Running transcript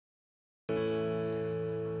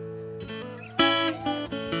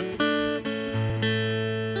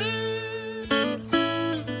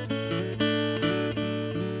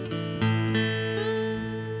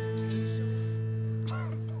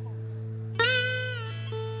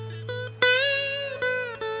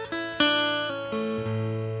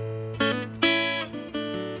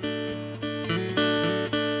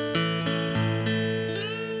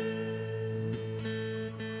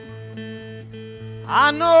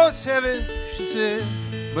know it's heavy, she said,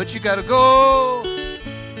 but you gotta go.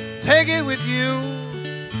 Take it with you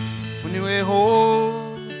when you way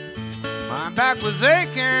home. My back was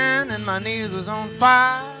aching and my knees was on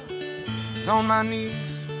fire. I was on my knees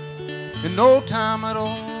in no time at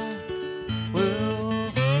all.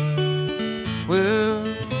 Well,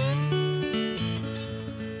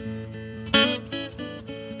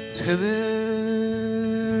 it's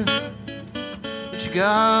heavy, but you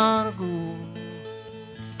gotta go.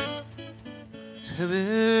 It's heavy,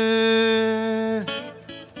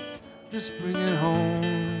 just bring it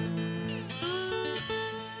home.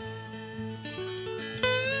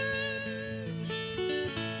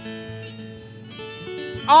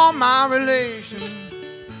 All my relations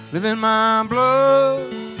live in my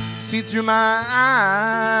blood, see through my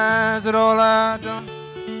eyes at all I've done.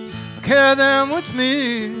 I carry them with me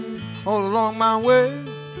all along my way.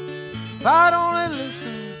 If I'd only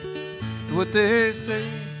listen to what they say,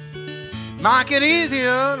 might get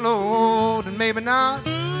easier, Lord, and maybe not.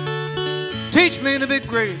 Teach me to be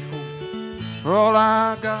grateful for all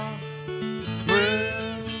I got.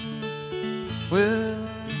 Well,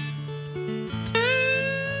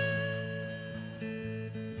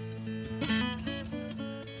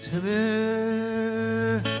 it's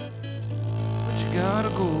heavy, but you gotta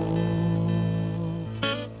go.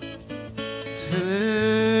 It's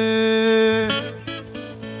heavy,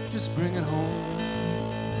 just bring it home.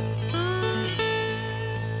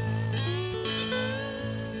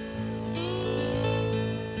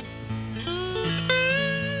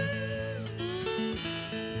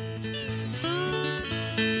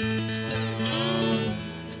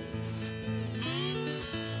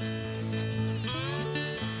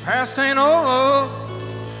 Past ain't over,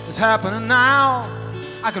 it's happening now.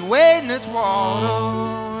 I can wade in its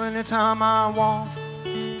water anytime I want.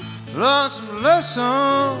 Learn some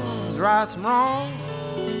lessons, right some wrongs,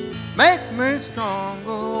 make me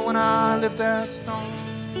stronger when I lift that stone.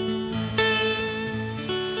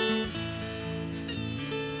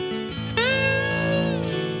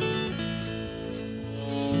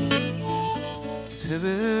 It's heavy,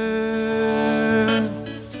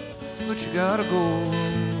 but you gotta go.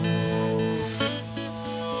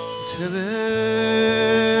 Heavy,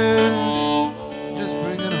 just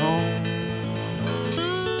bring it home.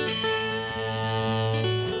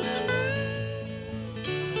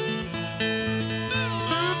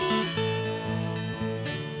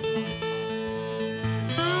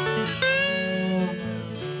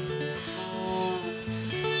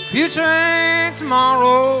 Future ain't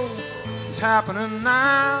tomorrow, it's happening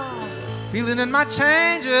now. Feeling in my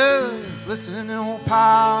changes, listening in whole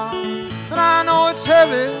power. And I know it's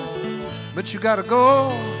heavy, but you gotta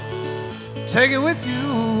go. Take it with you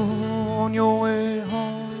on your way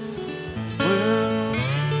home. Well,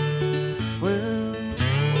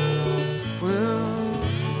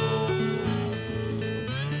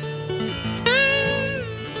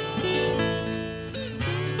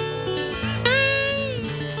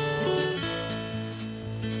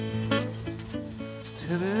 it's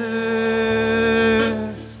heavy,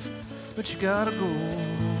 but you gotta go.